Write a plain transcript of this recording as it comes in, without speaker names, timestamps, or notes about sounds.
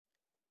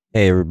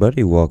Hey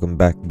everybody, welcome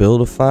back to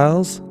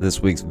Buildophiles. This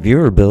week's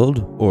viewer build,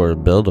 or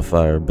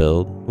Buildophile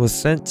build, was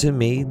sent to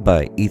me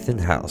by Ethan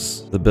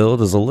House. The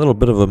build is a little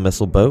bit of a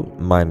missile boat,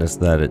 minus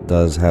that it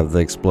does have the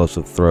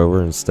explosive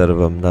thrower instead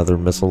of another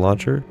missile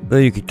launcher, though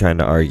you could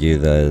kinda argue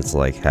that it's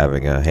like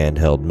having a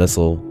handheld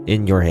missile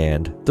in your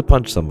hand to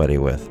punch somebody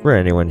with, for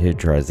anyone who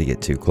tries to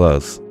get too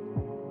close.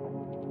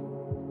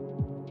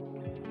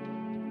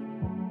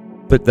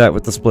 Put that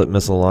with the split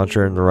missile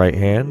launcher in the right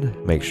hand,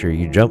 make sure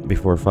you jump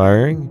before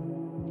firing,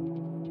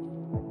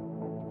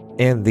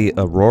 and the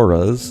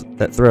auroras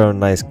that throw a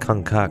nice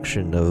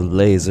concoction of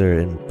laser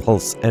and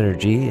pulse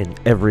energy in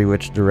every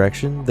which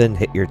direction, then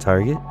hit your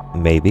target,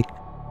 maybe.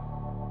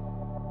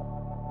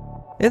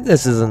 And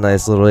this is a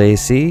nice little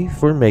AC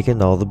for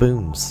making all the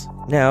booms.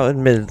 Now,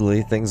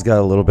 admittedly, things got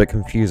a little bit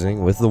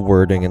confusing with the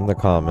wording in the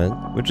comment,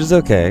 which is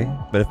okay,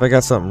 but if I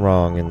got something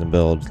wrong in the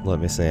build, let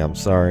me say I'm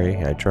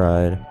sorry, I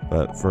tried.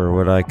 But for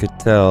what I could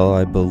tell,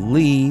 I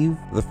believe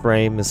the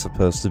frame is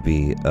supposed to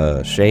be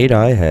a Shade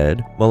Eye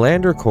head,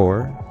 Melander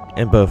core,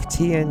 and both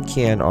TN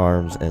can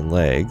arms and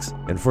legs.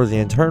 And for the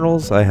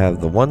internals, I have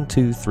the 1,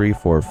 2, 3,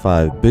 4,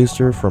 5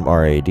 booster from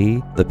RAD,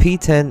 the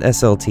P10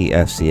 SLT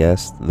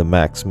FCS, the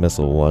max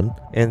missile one,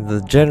 and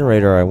the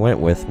generator I went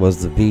with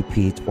was the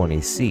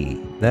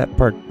VP20C. That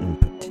part in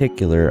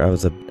particular,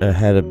 I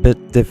had a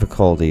bit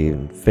difficulty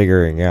in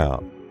figuring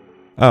out.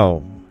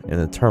 Oh, and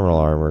the terminal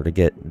armor to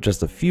get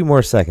just a few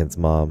more seconds,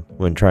 Mom,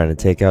 when trying to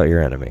take out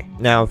your enemy.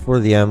 Now for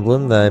the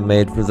emblem that I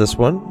made for this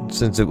one,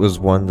 since it was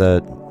one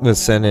that was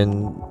sent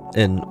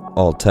in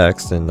alt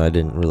text and I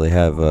didn't really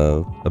have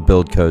a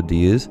build code to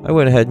use, I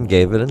went ahead and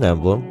gave it an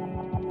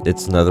emblem.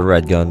 It's another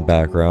red gun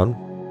background.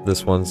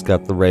 This one's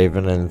got the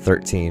Raven and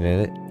 13 in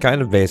it. Kind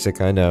of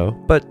basic, I know,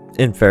 but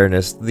in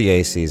fairness, the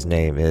AC's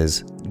name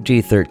is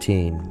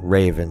G13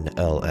 Raven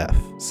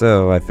LF,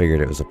 so I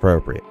figured it was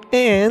appropriate.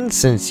 And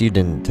since you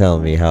didn't tell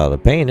me how to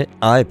paint it,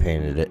 I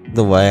painted it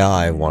the way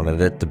I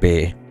wanted it to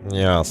be.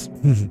 Yes.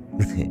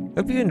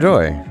 Hope you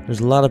enjoy.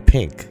 There's a lot of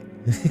pink.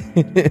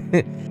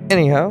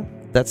 Anyhow,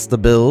 that's the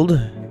build,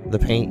 the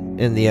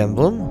paint, and the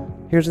emblem.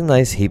 Here's a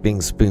nice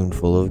heaping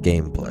spoonful of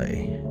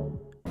gameplay.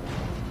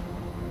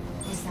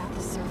 Is that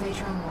the survey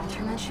drone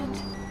Walter mentioned?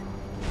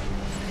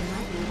 We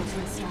might be able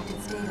to extract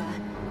its data.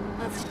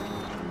 Let's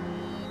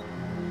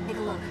take a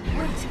look.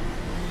 Wait!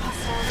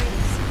 Hostile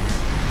rings.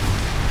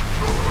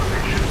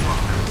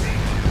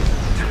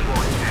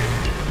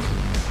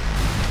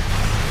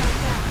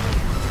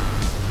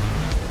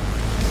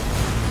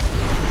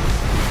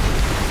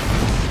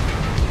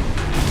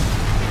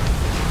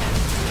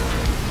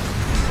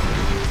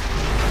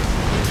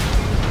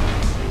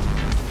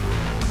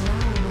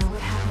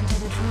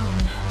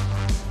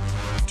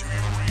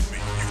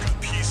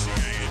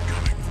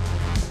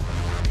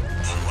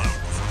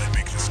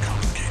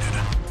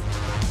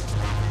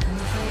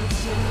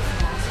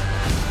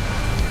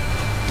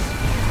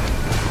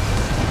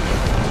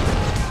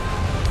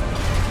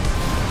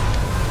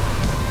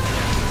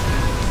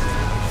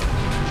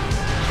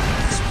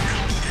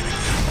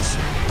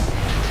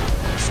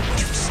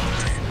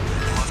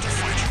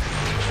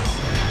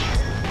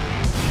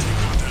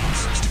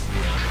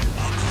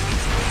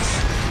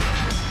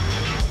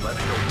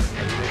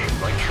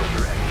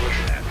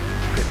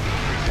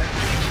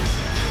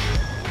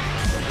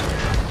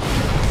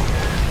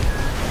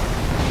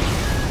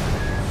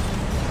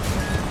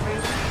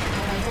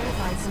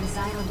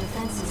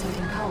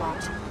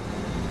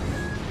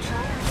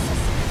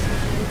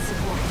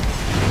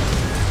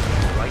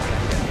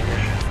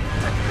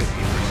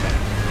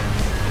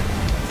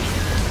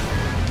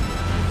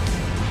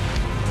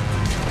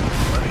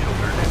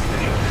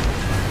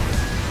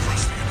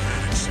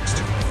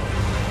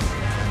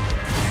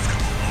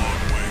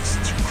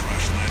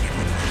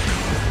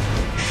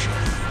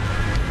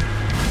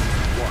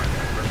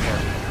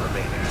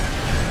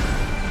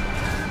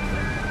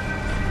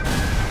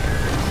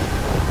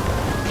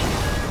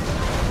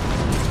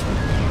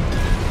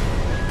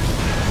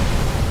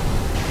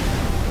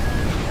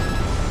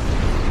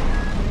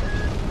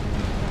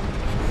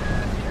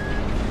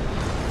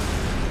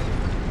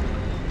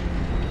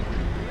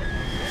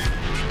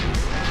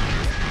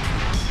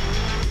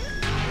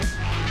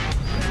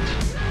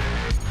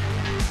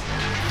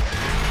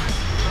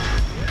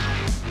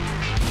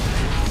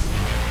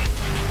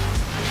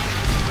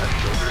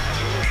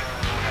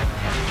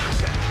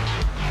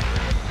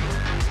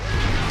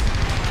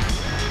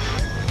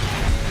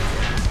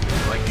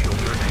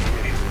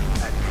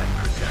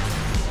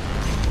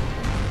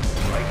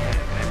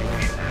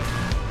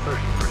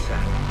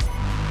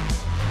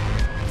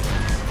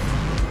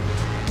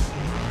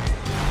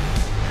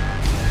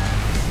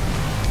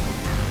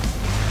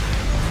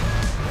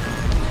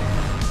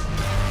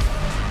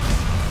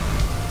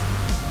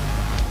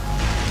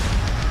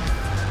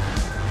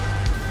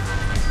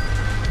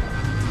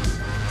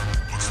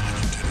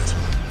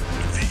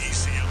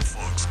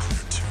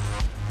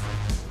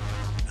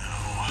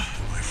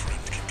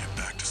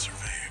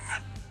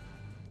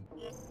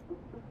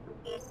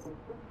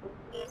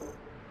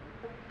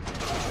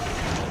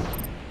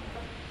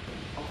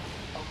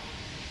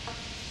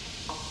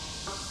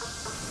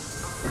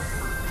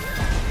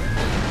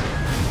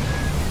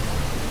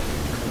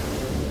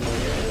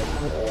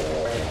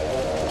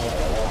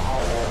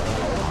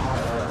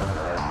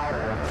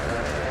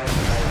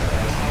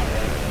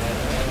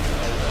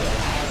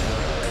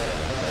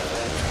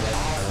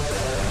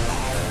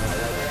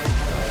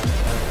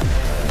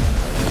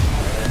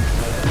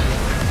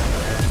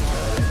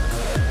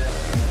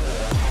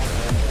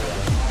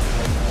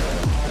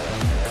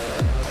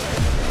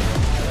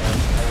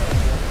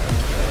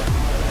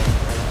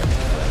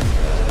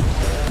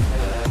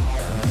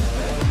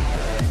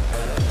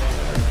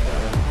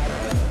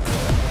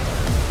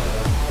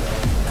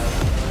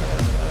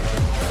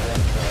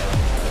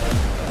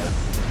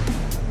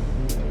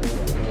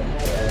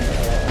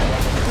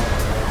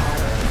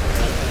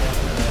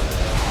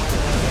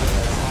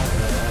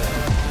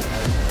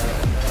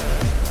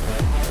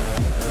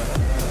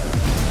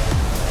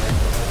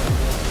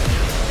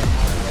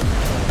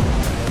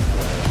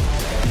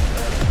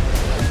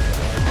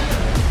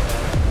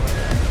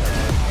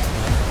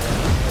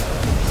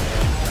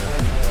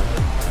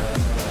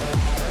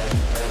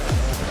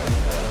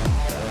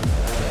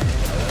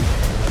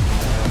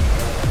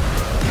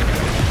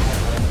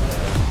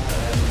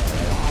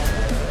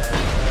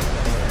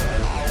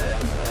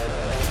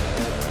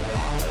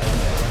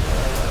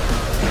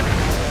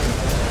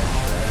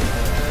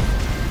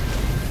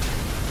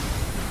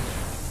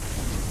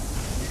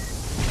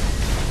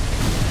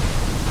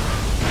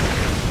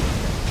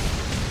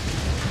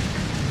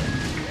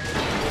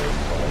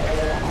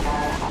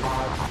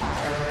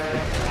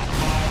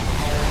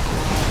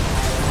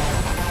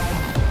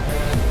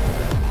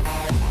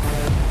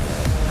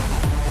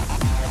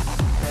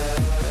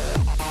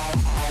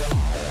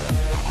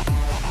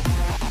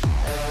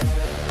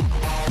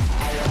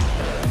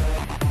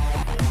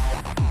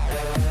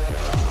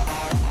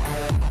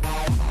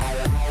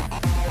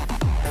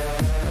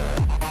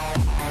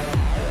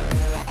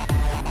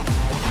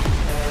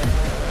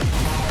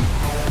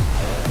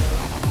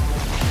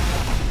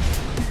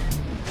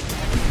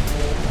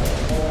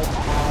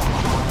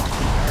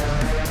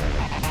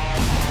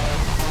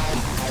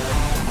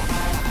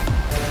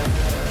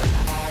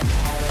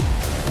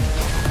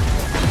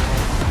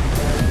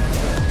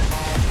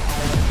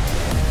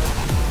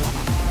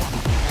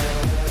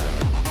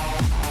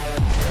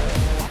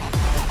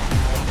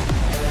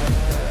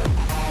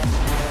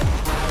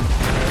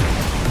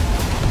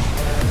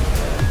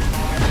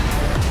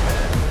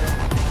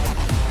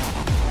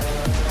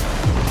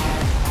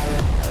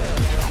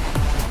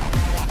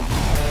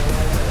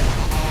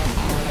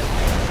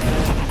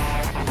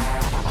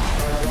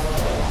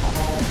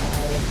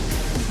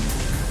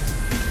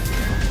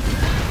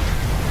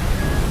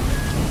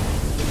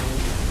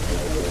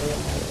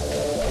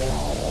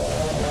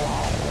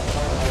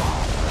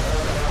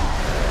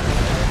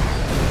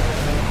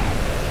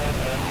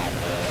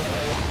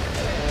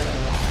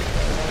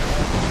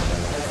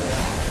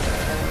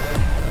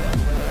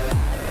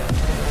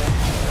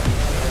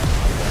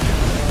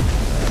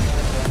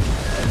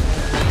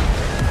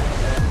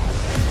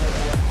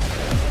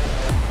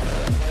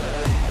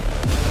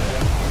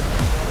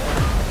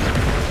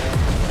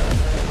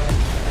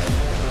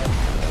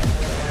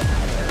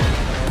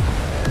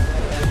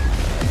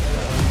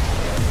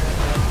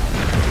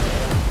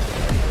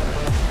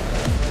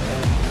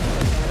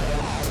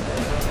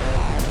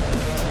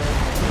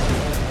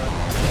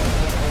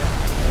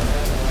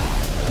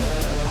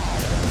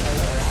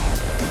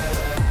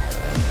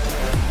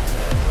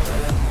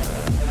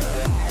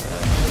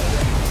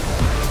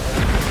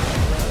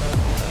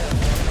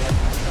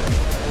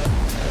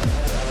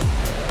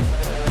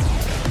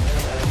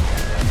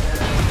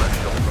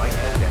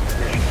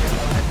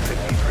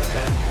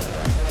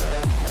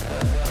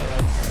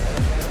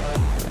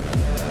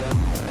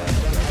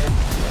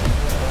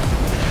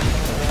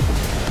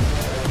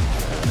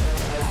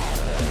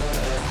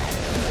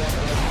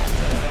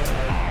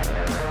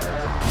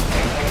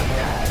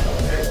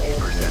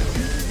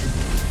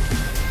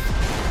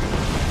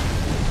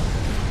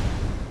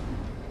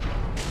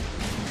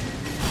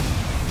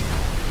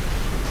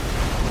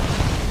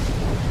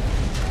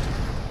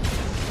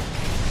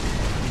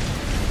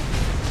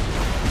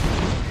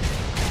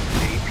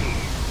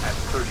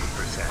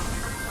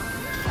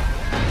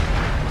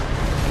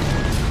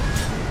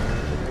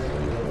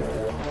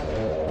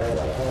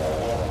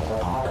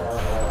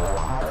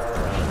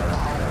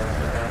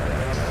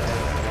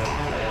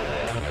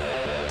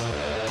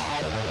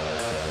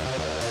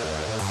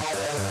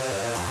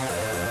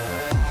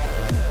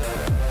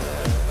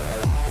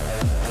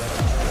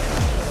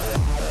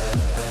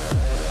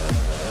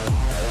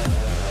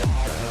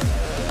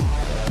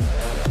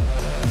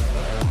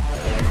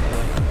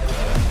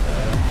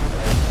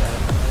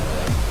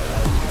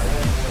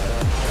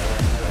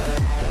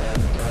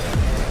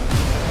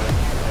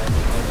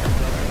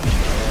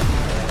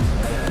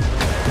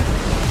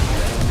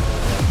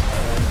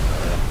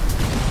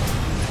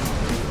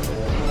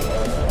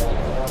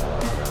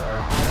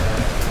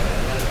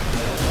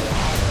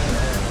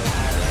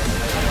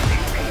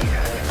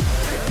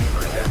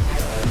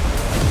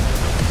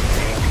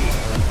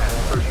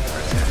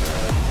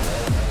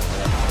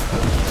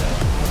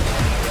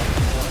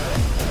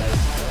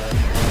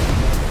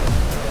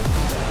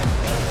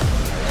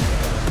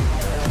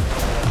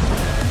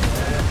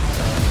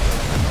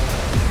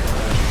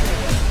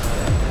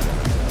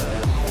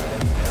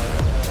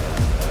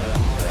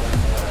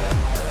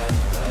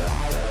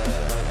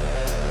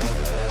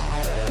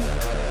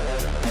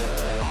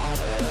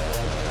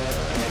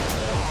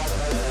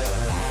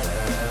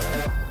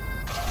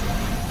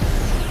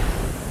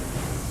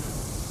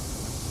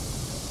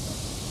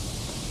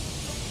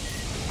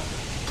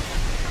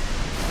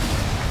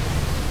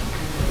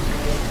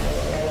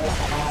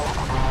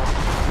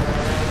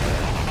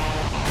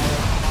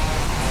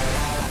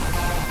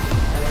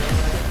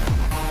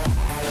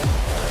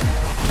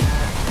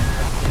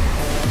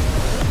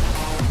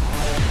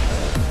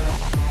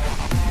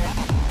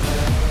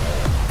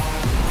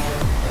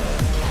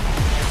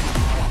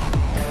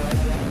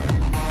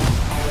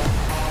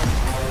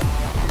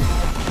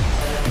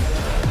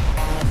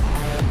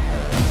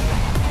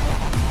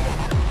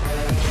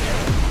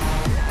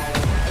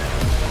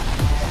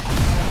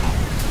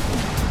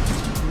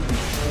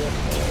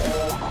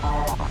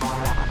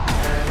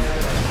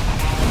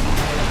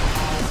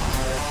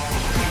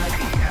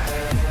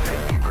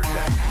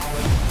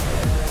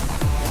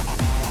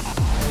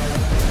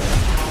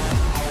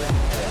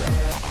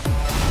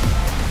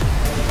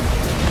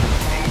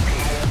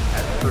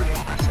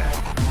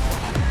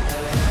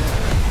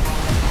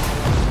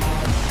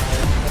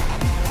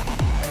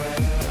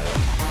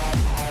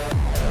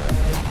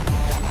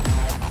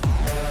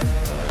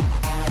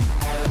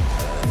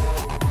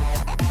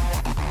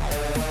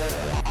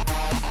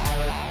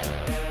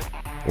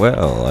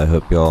 Well, I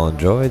hope you all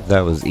enjoyed.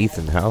 That was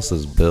Ethan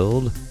House's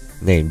build,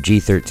 named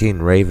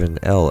G13 Raven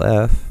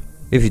LF.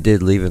 If you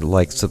did, leave it a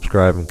like,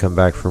 subscribe, and come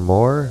back for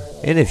more.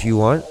 And if you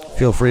want,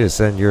 feel free to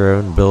send your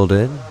own build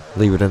in,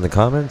 leave it in the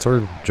comments,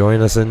 or join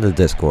us in the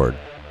Discord.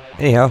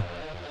 Anyhow,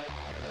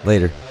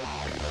 later.